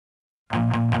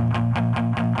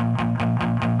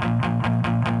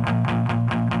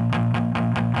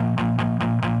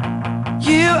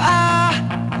You are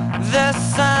the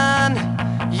sun,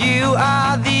 you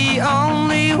are the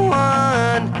only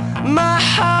one. My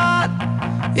heart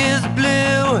is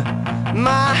blue,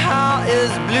 my heart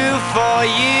is blue for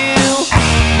you.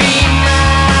 Be my,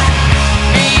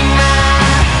 be my,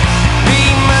 be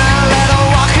my little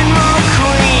rock and roll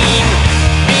queen.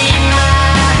 Be my,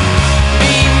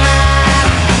 be my,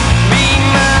 be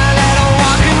my little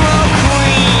rock and roll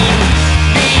queen.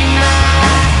 Be my,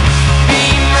 be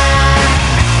my,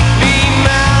 be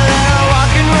my little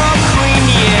rock and roll queen,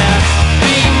 yeah.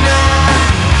 Be my,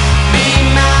 be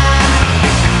my,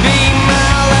 be my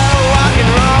little rock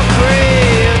and roll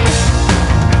queen.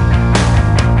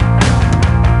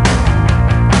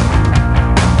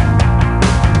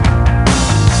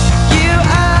 You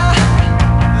are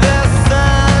the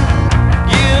sun,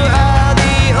 you are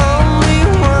the only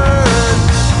one.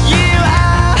 You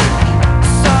are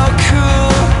so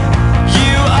cool,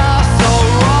 you are so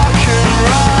rock and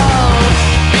roll.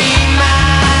 Be my,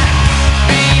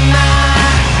 be my,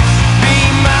 be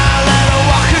my little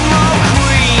rock and roll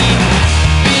queen.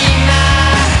 Be my,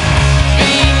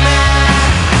 be my,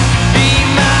 be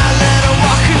my little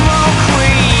rock and roll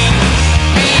queen.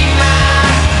 Be my,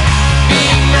 be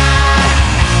my,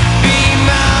 be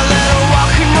my little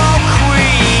rock and roll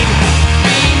queen.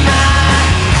 Be my,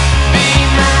 be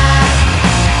my,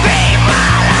 be my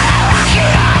little rock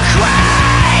and roll queen.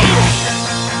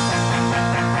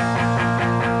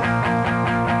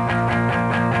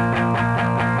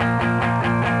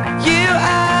 You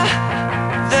are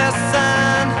the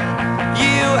sun,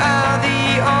 you are the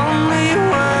only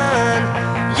one.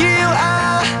 You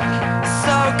are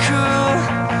so cool,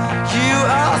 you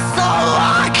are so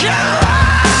rock and roll.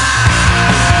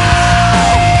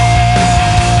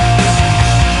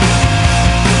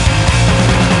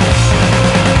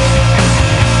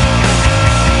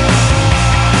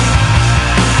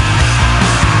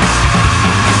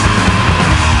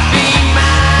 Be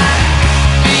my,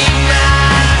 be my,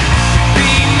 be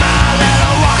my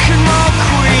little rock and roll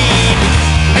queen.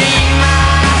 Be my,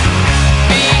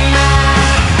 be my,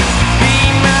 be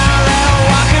my little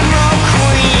rock and roll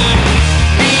queen.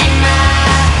 Be my,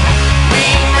 be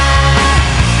my,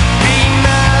 be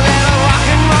my little rock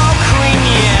and roll queen,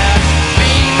 yeah.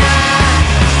 Be my,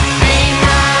 be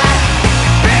my,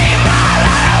 be my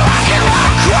little rock and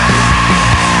roll queen.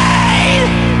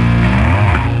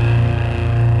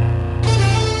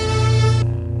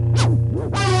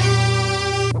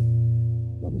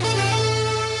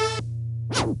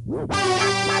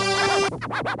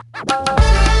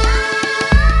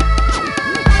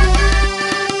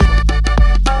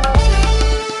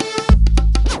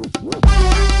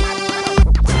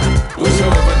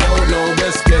 Whosoever don't know,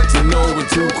 best get to know we're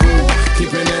too cool.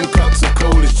 Keeping them cups so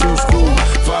cold, it's too school.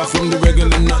 Far from the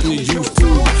regular, nothing you used to.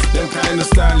 Them kind of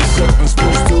style is something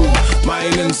supposed to.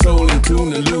 Mind and soul in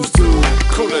tune and loose too.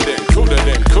 Cooler than cool.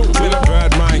 With a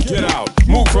bad mind, get out,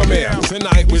 move from here.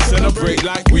 Tonight we celebrate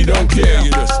like we don't care.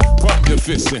 You just pump your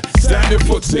fist in, stand your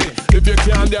foot in. If you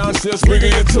can't dance, just wiggle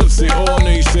your tootsie. All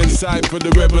nations side for the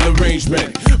rebel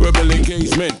arrangement. Rebel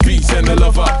engagement, peace and the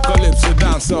lover. Calypso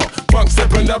dancer, punk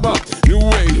step and dub up. New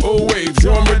wave, old wave,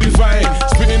 genre defined.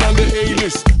 Spinning on the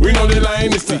A-list, we know the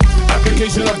line is the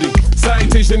application of the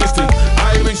citation is the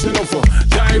iration of for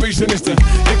gyration is the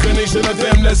inclination of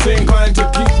them that's inclined to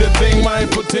keep the thing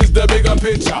mind put is the bigger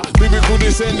picture. Biblical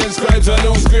descendants, scribes are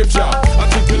no scripture.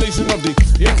 Articulation of the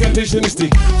incantation is the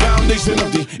foundation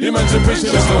of the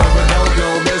emancipation is the I don't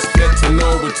know, best get to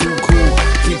know we're too cool.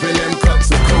 Keeping them cups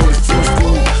so cold, it's too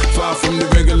school. Far from the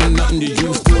regular, nothing you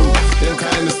used to. Them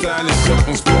kind of style is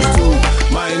something supposed to.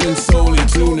 Mind and soul in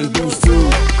tune and loose too.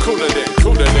 Cooler than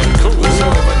cool.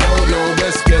 Whosoever don't know,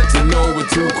 best get to know we're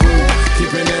too cool.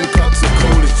 Keeping them cups so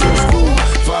cold, it's too school.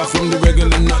 Far from the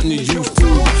regular, nothing you used to.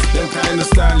 Them kind of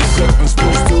style is something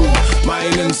supposed to.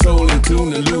 Mind and soul in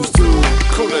tune and loose too.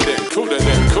 Cooler than cool.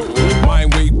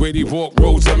 Mind weight, weighty walk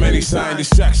roads of many sign.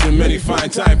 Distraction, many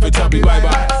find time for tubby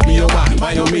bye-bye. Me oh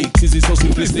my oh me, is it so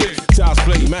simplistic? Child's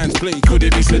play, man's play, could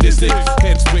it be sadistic?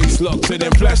 Headspace locked to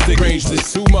them plastic range.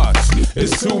 It's too much,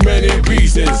 it's too many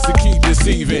reasons to keep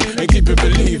deceiving and keep it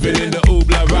believing in the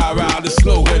oobla rah rah. The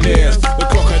slogan is the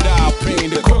crocodile pain,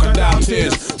 the crocodile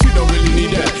tears. She don't really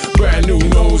need that brand new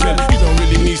nose, and you don't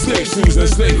really need slave shoes and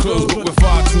slave clothes, but we're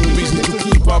far too busy to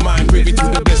keep our mind privy to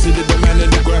the blessing of the man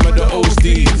and the grammar, the old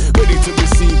steed, ready to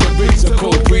receive the breeze of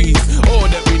cold breeze. All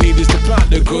that we need is to plant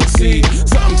the good seed,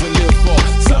 something to live for,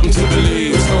 something to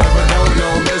believe. Whosoever don't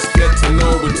know, best get to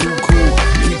know we're too cool.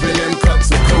 Keeping them cups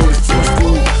so cold, it's too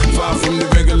school. Far from the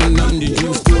regular, nothing you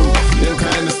used to.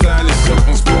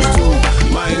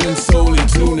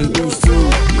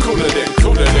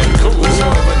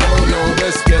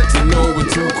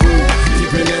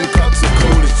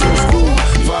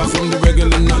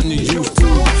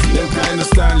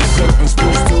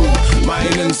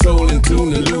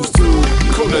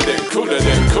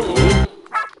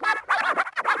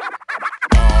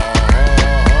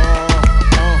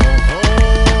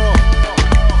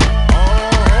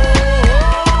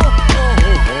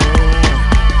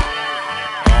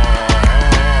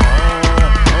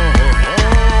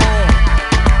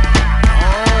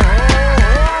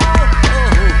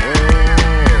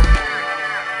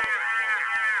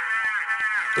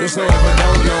 Whosoever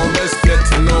don't know, let's get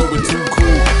to know. We're too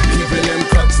cool. Keeping them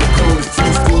cuts of cold is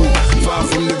too school. Far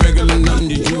from the regular nothing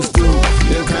you used to.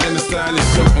 Them kind of stylish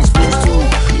something supposed to.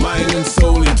 Mind and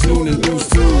soul in tune and loose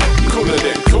too. Cooler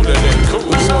than cool.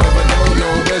 Whosoever don't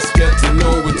know, let's get to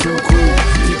know. We're too cool.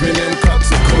 Keeping them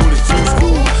cuts of cold is too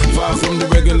school. Far from the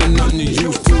regular nothing you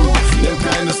used to. Them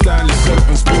kind of stylish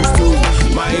something supposed to.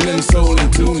 Mind and soul in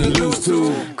tune and loose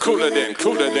too. Cooler than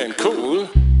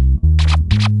cool.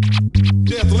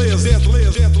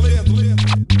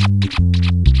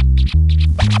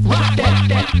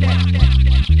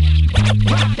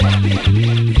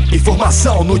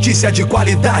 Informação, notícia de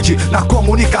qualidade na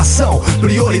comunicação.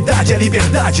 Prioridade é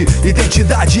liberdade,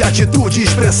 identidade, atitude e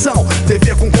expressão.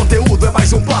 TV com conteúdo é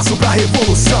mais um passo pra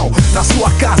revolução. Na sua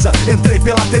casa, entrei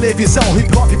pela televisão.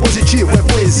 Hip hop positivo é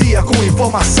poesia com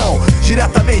informação.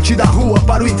 Diretamente da rua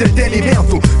para o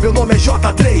entretenimento. Meu nome é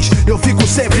J3, eu fico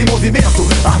sempre em movimento.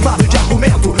 Armado de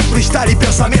argumento, freestyle e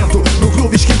pensamento. No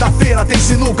clube quinta-feira tem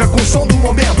sinuca com som do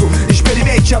momento.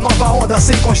 Experimente a nova onda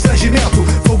sem constrangimento.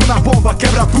 Fogo na bomba,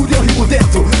 quebra tudo e eu rimo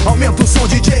dentro. Aumenta o som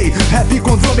DJ, rap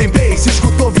com drum and bass. Se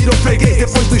escutou, virou freguês,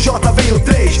 depois do J veio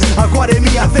 3. Agora é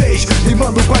minha vez,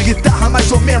 rimando com a guitarra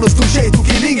mais ou menos do jeito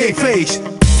que ninguém fez.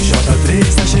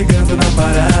 J3 tá chegando na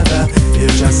parada. Eu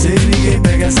já sei, ninguém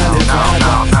pega essa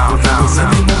levada. Porque eu tô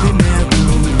sempre em movimento.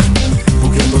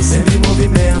 Porque eu tô sempre em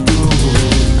movimento.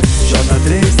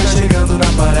 J3 tá chegando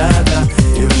na parada.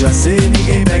 Eu já sei,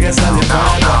 ninguém pega essa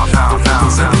levada. Porque eu tô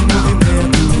sempre em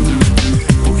movimento.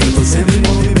 Porque eu tô sempre em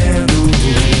movimento.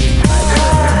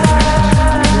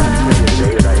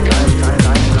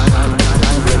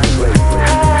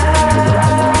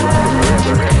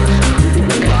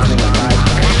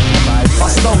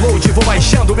 Download, vou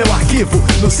baixando meu arquivo.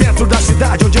 No centro da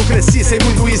cidade onde eu cresci sem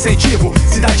muito incentivo.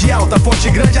 Cidade alta,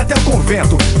 Fonte Grande até o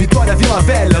convento. Vitória, Vila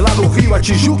Velha, lá no Rio, a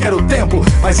Tijuca era o tempo.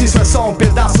 Mas isso é só um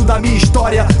pedaço da minha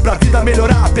história. Pra vida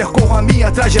melhorar, percorro a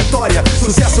minha trajetória.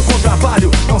 Sucesso com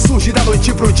trabalho, não surge da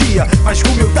noite pro dia. Mas com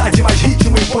humildade, mais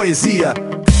ritmo e poesia.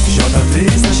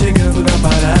 J3 tá chegando na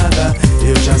parada.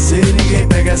 Eu já sei, ninguém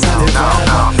pega essa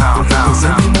levada. Porque eu tô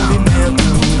sempre em movimento.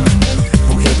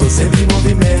 Porque eu tô sempre em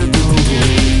movimento.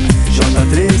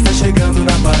 J3 tá chegando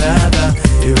na parada.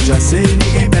 Eu já sei,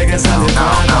 ninguém pega essa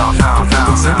levada. Porque eu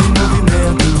tô sempre em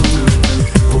movimento.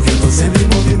 Porque eu tô sempre em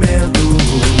movimento.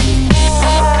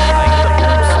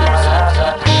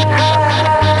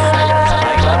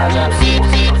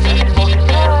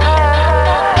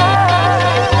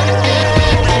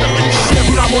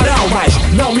 Chego na moral, mas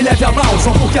não me leve a mal.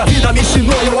 Só porque a vida me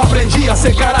ensinou e eu aprendi a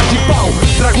ser cara de pau.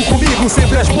 Trago comigo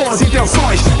sempre as boas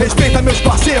intenções. Respeita meus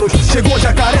parceiros, chegou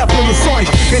Jacaré Produções.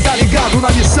 Quem tá ligado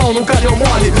na missão nunca deu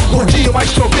mole. Gordinho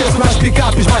mais tropeço nas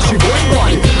picapes, mastigou e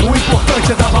mole. O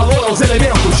importante é dar valor aos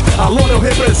elementos. Alô, eu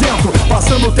represento,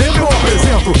 passando o tempo eu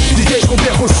apresento. DJs com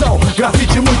percussão,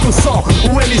 grafite muito som.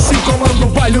 O MC comanda o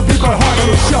baile, o bico roda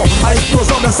no chão. A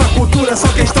explosão dessa cultura é só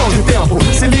questão de tempo.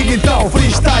 Se liga então,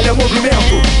 freestyle é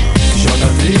movimento.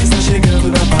 J3 tá chegando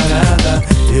na parada.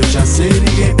 Eu já sei,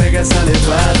 ninguém pega essa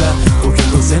levada. Porque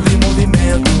eu tô sempre em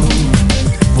movimento.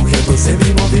 Porque eu tô sempre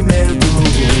em movimento.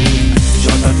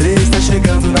 J3 tá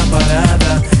chegando na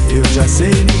parada. Eu já sei,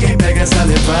 ninguém pega essa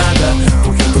levada.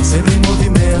 Porque eu tô sempre em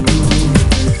movimento.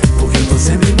 Porque eu tô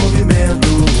sempre em movimento.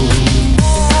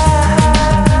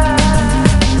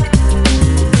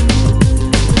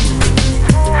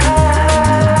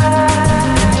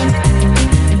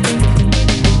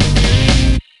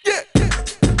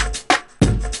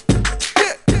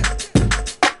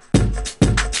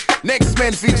 Next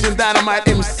man featuring Dynamite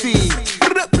MC.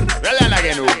 Well,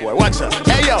 again, oh boy, watch out.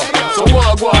 Hey yo, so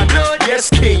what one? Yes,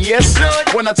 king, yes.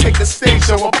 When I take the stage,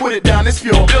 so I put it down, it's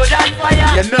pure.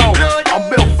 You know, I'm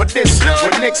built for this.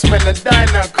 When next man and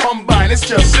Dyna combine, it's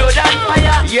just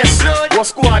yes.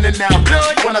 What's going on now?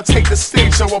 When I take the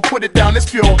stage, so I put it down, it's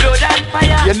pure.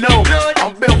 You know,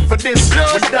 I'm built for this.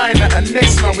 When Dyna and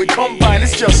next man we combine,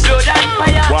 it's just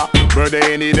what? Murder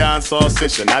any dance or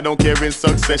session. I don't care in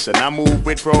succession. I move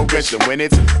with progression. When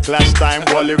it's clash time,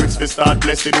 all lyrics for start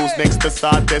blessing. Who's next to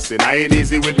start testing? I ain't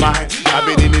easy with mine. I've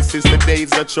been in it since the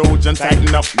days of Trojan.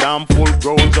 Tighten up, now I'm full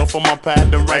grown. Jump on my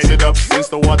pad and rise it up. Since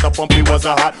the water pumping was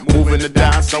a hot moving the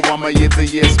dance. So I'm a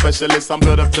year-to-year specialist. I'm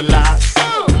built up to last.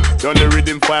 Done the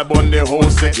rhythm vibe on the whole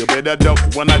set. You better duck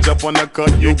when I jump on the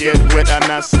cut. You get wet and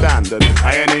not standard.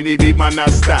 Iron in the deep man not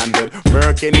standard.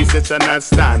 Mercury sets and not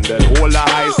standard. Hold a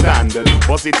high standard.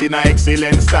 Bust it in a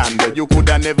excellent standard. You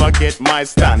coulda never get my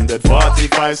standard.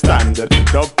 45 standard.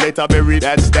 Dub plate a berry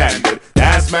that standard.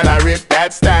 Dance man I rip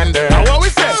that standard. Now what we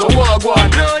say? So what go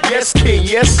on? Yes king,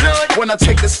 yes. When I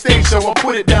take the stage, so I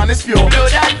put it down. It's pure.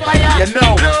 You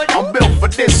know, I'm built for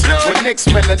this. When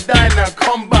next men and diner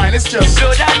combine, it's just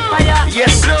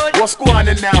yes. What's going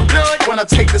on now? When I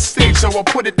take the stage, so I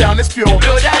put it down. It's pure.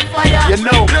 You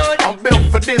know, I'm built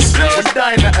for this. When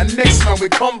diner and next man we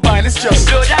combine, it's just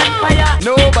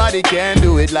nobody can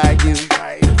do it like you.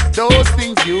 Those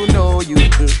things you know you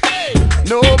do.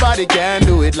 Nobody can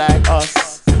do it like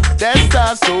us. That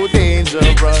star's so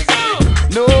dangerous.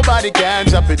 Nobody can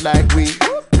drop it like we.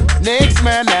 Next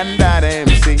man and that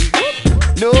MC.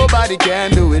 Nobody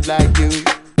can do it like you.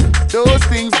 Those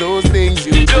things you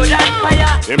do.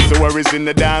 Them so worries in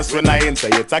the dance when I enter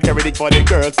it. I carry it for the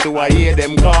girls too, I hear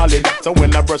them calling. So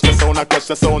when I brush the sound, I crush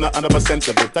the sound, 100%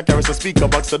 of it. I carry the speaker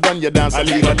box, so done your dance, I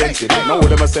leave a density. No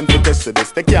them a send to test to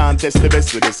this, they can't test the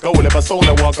best with this. Go whatever sound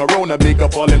I walk around, I big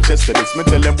up all them chest to this. Me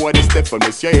tell them boy, they step for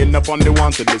this, you ain't up on the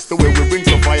wanted list. The way we bring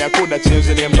some fire, coulda changed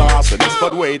the name to Arsonist.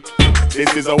 But wait,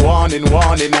 this is a warning,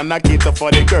 and I cater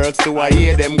for the girls too, I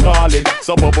hear them calling.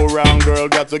 So bubble round girl,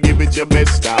 got to give it your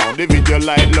best now. The video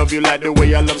light, love you like the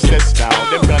way I love sex now.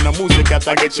 Them kind of music that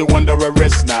I get you under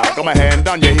arrest now. Got my hand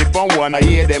on your hip on one, I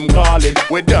hear them calling.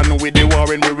 We're done with the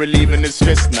war and we're relieving the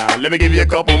stress now. Let me give you a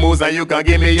couple moves and you can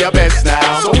give me your best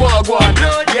now. So what go on?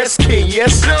 Yes king,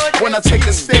 yes. When I take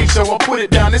the stage, so I put it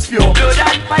down, it's pure.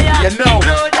 You know,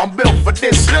 I'm built for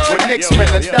this. When next men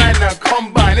and diner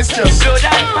combine, it's just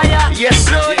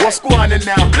yes. What's going on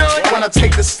now? When I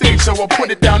take the stage, so I put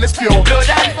it down, it's pure.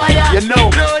 You know,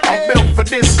 I'm built for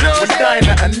this. When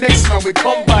diner and next man we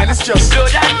combine, it's just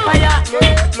blood and fire.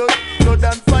 Blood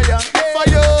and fire.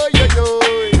 Fire, yo, yo.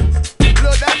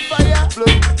 Blood and fire.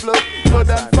 Blood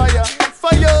and fire.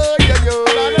 Fire, yo, yo.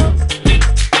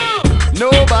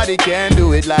 Nobody can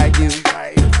do it like you.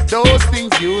 Those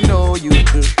things you know you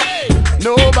do.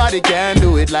 Nobody can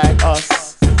do it like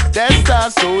us. That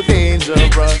star's so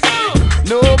dangerous.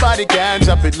 Nobody can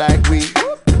drop it like we.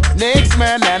 Next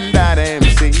man and that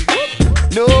MC.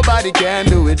 Nobody can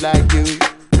do it like you.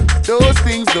 Those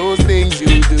things you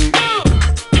do.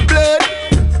 Blood,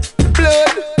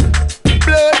 blood,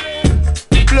 blood,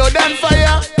 blood and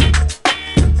fire.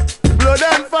 Blood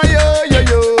and fire, yo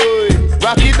yo.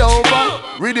 Rock it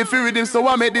over. Ready for rhythm, so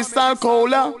I make this sound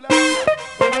colder.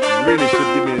 Really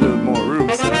should give me a little more room,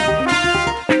 sir.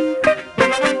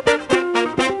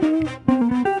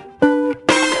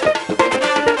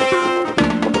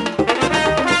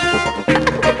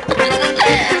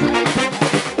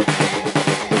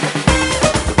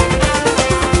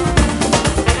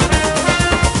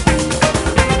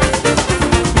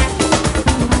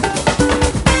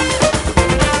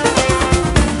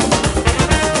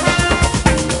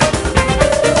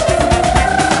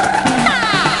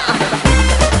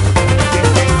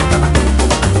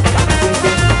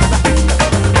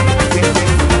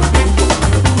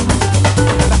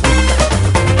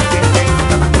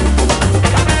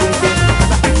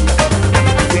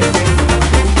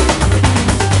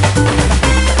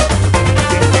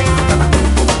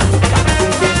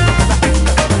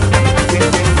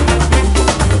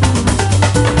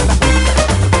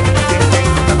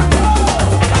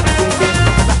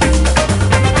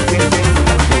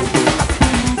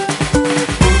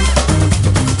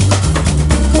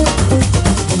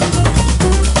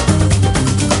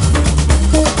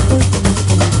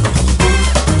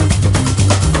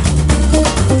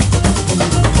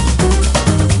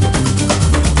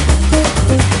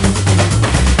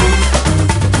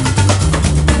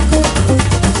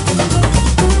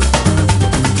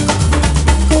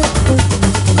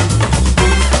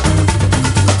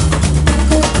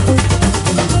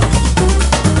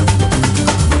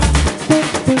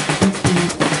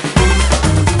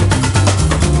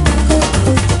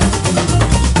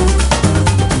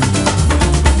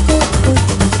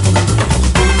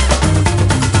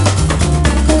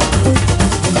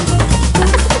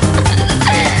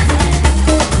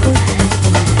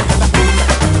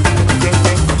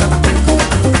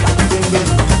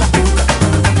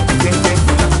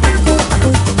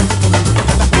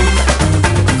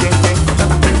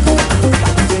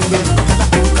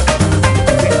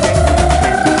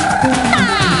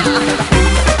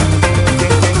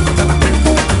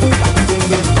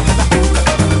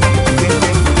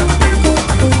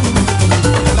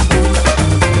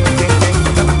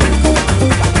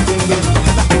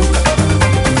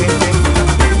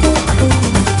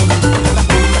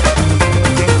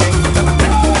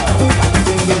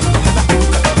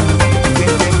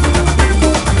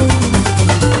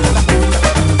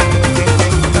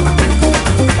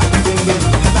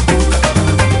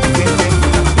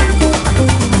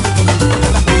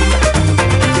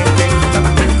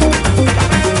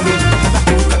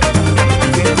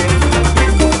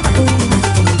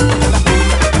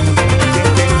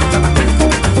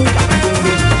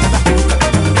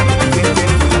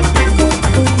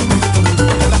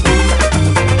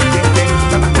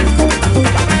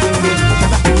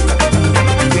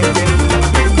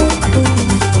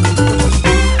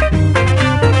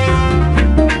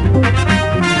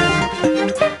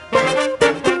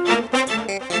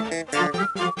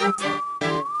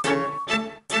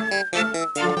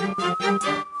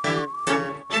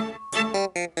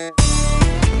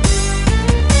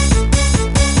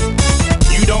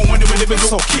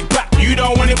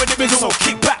 business, so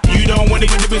kick back. You don't want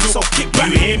it with the business, so kick back.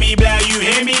 You hear me, blah, you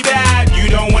hear me, blah. You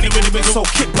don't want it with the business, so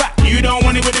kick back. You don't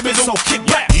want it with the business, so kick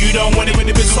back. You don't want it with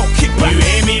the business, so kick back. You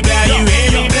hear me, blah, you hear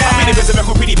me, blah. I'm in the business,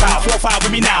 record pretty power. 4-5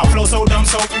 with me now. Flow so dumb,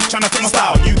 so tryna fit my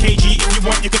style. UKG, if you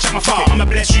want, you can check my file. I'ma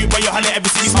bless you, but you holler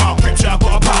every city smile. Crip shot,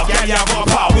 got a pile. Yeah, yeah, I got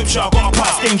a pile. Whip shot, got a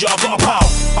pile. Danger, I got a pile.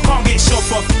 I can't get shot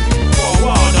for a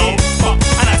while though. But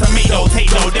I like to make though,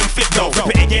 take though, then flip though.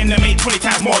 Flip it again, then make 20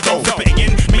 times more though. Flip it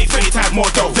again, make 30 times more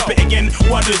though. Flip it again,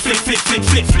 what do flip, flip, flip,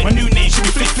 flip, flip. My new name should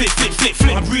be flip, flip, flip, flip,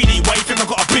 flip. I'm greedy, why you think I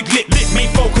got a big lip? Main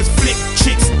focus, flip,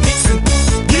 chicks, hits and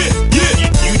yeah,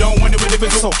 yeah. You don't want it with the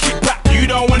business, so kick back. You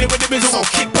don't want it with the business, so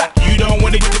kick back. You don't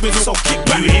want it with the business, so kick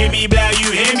back. You hear me, blah,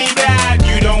 you hear me, blah.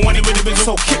 You don't want it with the business,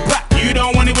 so kick back. You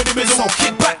don't want it with the business, so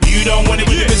kick back. You don't want it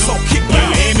with the business, so kick back.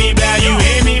 You hear me, blah, you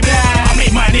hear me, blah. I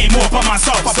make my name all by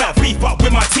myself. I got beef up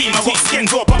with my team. I got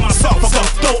skins all by myself. I got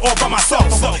dough all by myself.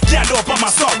 I got gal all by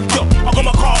myself. Yo, I got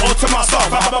my car all to myself.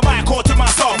 I got my bike all to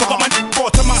myself. I got my all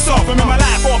to myself. I'm in my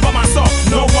life all by myself.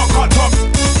 No one can't talk.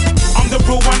 I'm the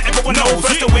real one, everyone knows.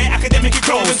 First to wear academic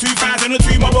clothes.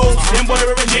 2002 my rolls. Then boy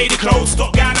wearing shady clothes.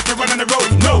 Stop guy that can run on the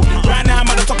road. No, right now I'm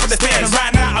at the top of the stairs.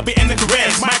 Right now I'll be in the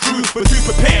careers. My crew, we're too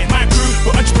prepared. My crew,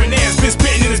 we're entrepreneurs. Been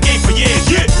spitting in this game for years.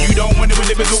 Yeah, you don't want it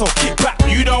with the business, so kick back.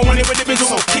 You don't want it with the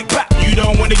business, so kick back. You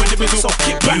don't want it with the business, so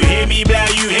kick back. You hear me, blah,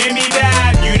 you hear me,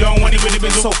 blah. You don't want it with the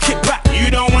business, so kick back.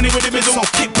 You don't want it with the business, so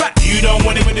kick back. You don't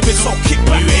want it with the business, so kick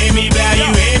back. You hear me, blah,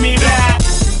 you hear me, blah.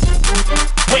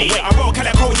 Wait, I wrote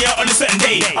Calico, yeah, on a certain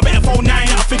day. I better phone 9,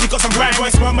 I think you got some grind, boy.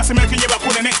 Smell my American, yeah, I'll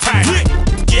call the next time.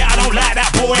 Yeah, I don't like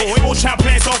that boy. All trying to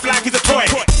play soft like he's a toy.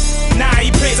 Nah, he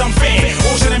plays unfair.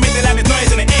 All trying to make the loudest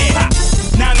noise in the air.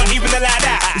 Nah, not even like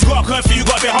that. He's got a curfew, you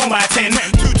gotta be home by 10.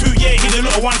 2-2, yeah, he's a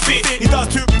little one fit. He does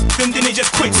 2, then he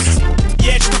just quits.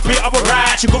 Yeah, just a bit of a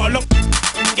ride. You got a look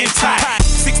in tight.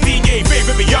 16, yeah, very,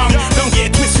 very young. Don't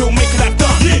get a twist, he'll make it like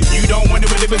done. You don't want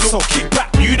it with the business, so kick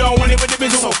back. You don't want it with the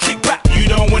business, so kick back. You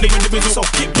don't want it with the business, so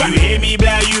kick back. You hear me,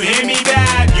 blah, you hear me,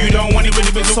 blah. You don't want it with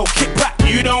the business, so kick back.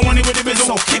 You don't want it with the business,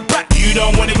 so kick back. You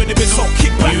don't want it with the business, so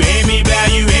kick back. You hear me, blah,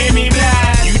 you hear me,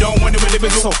 blah. You don't want it with the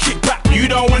business, so kick back. You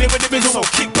don't want it with the business, so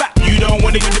kick back. You don't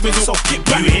want it with the business, so kick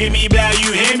back. You hear me, blah,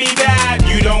 you hear me, blah.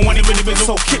 You don't want it with the business,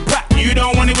 so kick back. You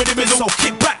don't want it with the business, so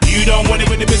kick back. You don't want it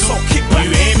with the business, so kick back.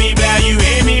 You hear me, blah, you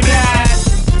hear me, blah.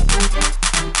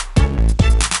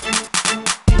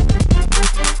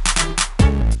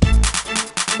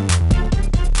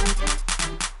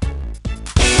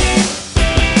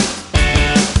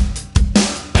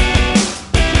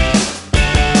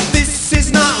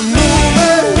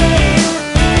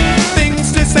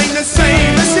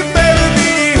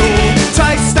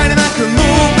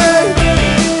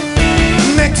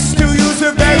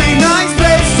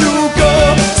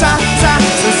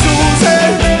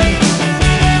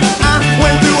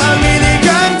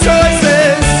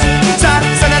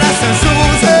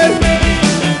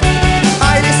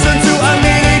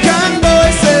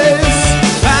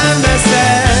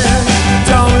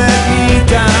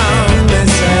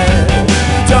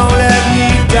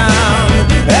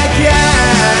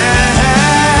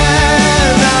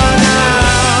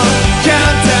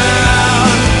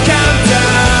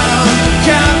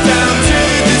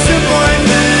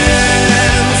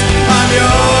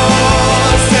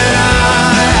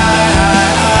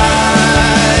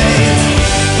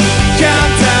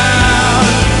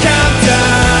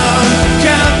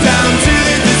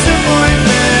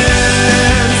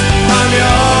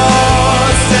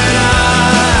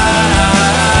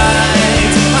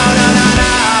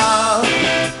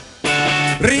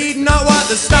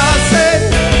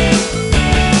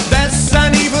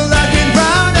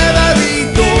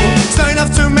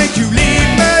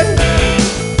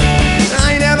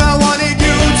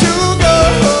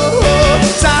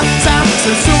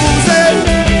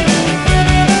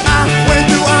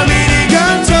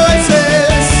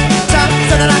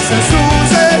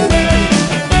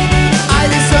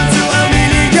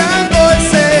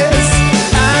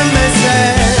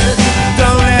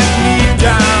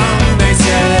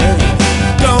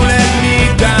 Don't let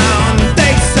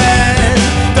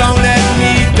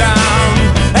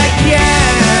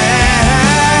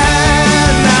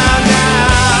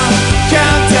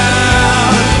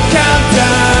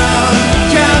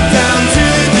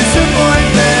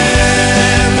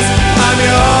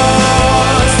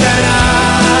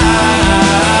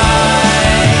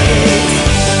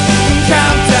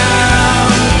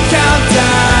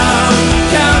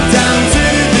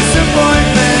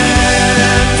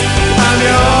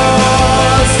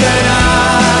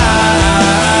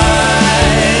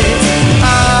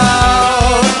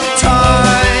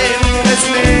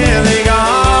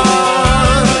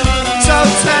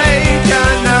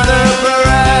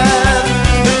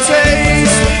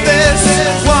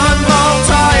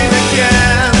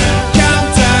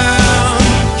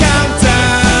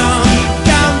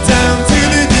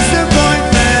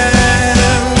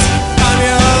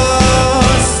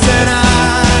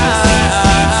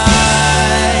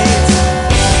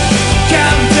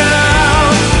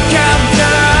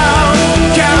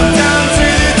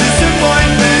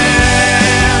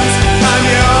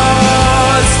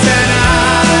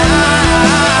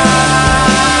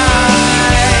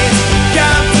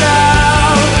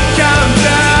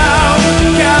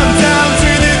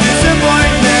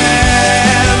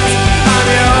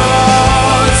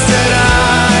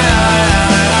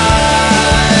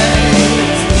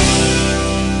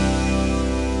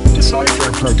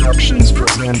Productions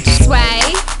present Sway.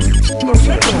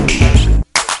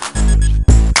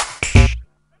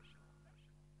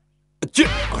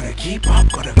 Gotta keep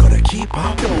up, gotta keep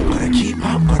up, gotta keep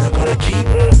up, gotta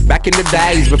keep. Back in the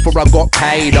days before I got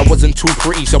paid, I wasn't too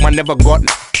pretty, so I never got.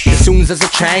 As soon as I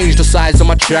changed the size of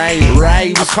my chain,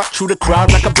 right, I cut through the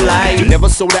crowd like a blade. Never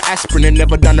sold an aspirin and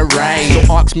never done a rain.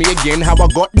 So ask me again how I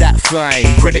got that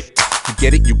fame. Credit. You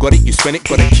get it, you got it, you spend it,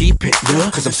 gotta keep it,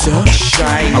 yeah, cause I'm so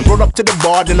ashamed. I roll up to the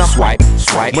bar, then I swipe.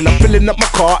 When I'm filling up my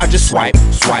car, I just swipe.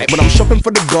 When I'm shopping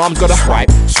for the gums, gotta swipe.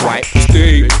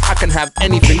 Steve, I can have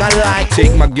anything I like.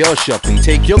 Take my girl shopping,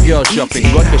 take your girl shopping.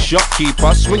 Got the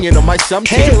shopkeeper swinging on my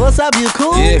something. Hey, what's up, you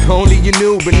cool? Yeah, only you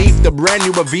knew beneath the brand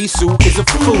new V-suit is a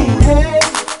fool. Hey,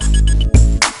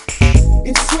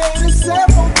 it's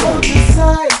 27 on the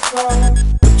side.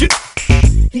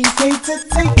 He came to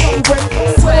take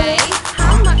away. Sway.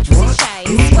 How much was your chain?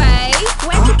 Sway.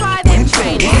 Where'd you buy them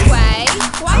trainers? Sway.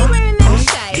 Why you wearing them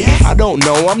shades? I don't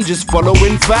know, I'm just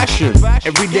following fashion.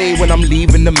 Every day when I'm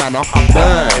leaving the manor, I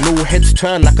burn and all heads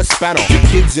turn like a spanner.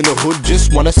 Kids in the hood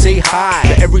just wanna say hi,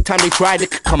 but every time they try, they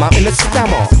could come out in a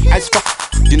stammer. As for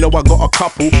you know I got a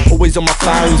couple, always on my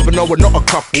phones, but no, we're not a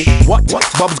couple. What?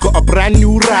 Bob's got a brand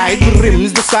new ride, with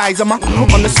rims the size of my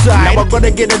on the side. Now I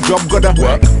gotta get a job, gotta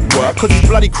work, cause these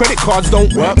bloody credit cards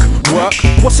don't work.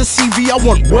 What's a CV? I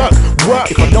want work.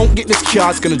 If I don't get this car,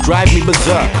 it's gonna drive me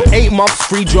berserk. 8 months,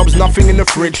 3 jobs, nothing in the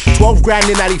fridge. 12 grand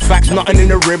in Halifax, nothing in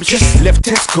the ribs. Just left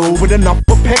Tesco with enough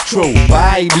for petrol.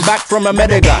 Vibes back from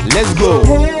America, let's go.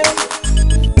 Hey,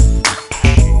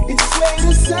 it's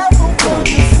 27 on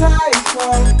the side.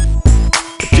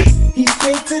 He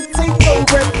came to take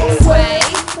away. Sway.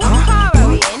 What car are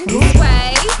we in?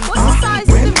 Sway. What's the size of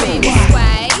the rim?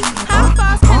 Sway. How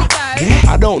fast can it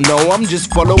go? I don't know, I'm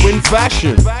just following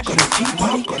fashion. Gotta keep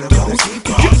up, gotta keep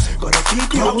up.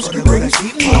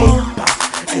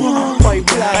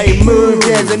 Hey, move,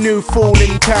 there's a new fool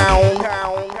in town.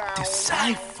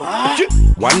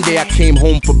 One day I came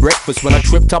home for breakfast when I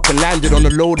tripped up and landed on a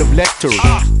load of letters.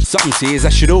 Something says I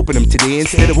should open them today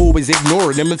instead of always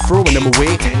ignoring them and throwing them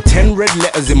away. 10 red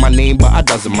letters in my name, but I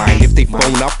doesn't mind. If they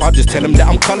phone up, I'll just tell them that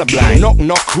I'm colorblind. Knock,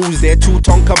 knock, who's there? 2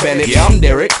 Tonka Bennett. Yeah, I'm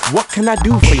Derek. What can I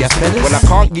do for ya, fellas? Well, I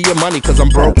can't give you money cause I'm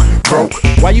broke.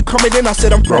 Why you coming in? I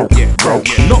said I'm broke.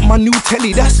 Not my new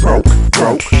telly, that's broke.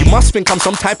 You must think I'm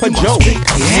some type of joke.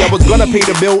 See, I was gonna pay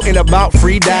the bill in about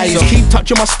 3 days. So keep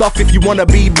touching my stuff if you wanna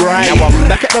be bright. Now I'm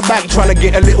back at the bank trying to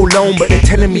get a little loan, but they're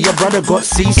telling me your brother got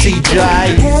CCJ.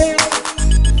 Hey,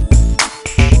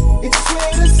 it's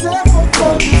 27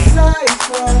 on the side.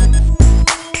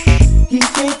 He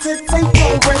came to take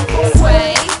away.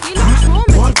 Sway. You look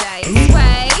trauma today.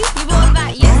 Sway. You bought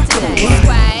that yesterday.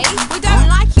 Sway. We don't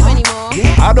like you anymore.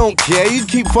 I don't care, you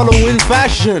keep following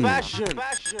fashion.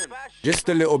 Just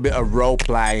a little bit of role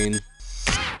playing.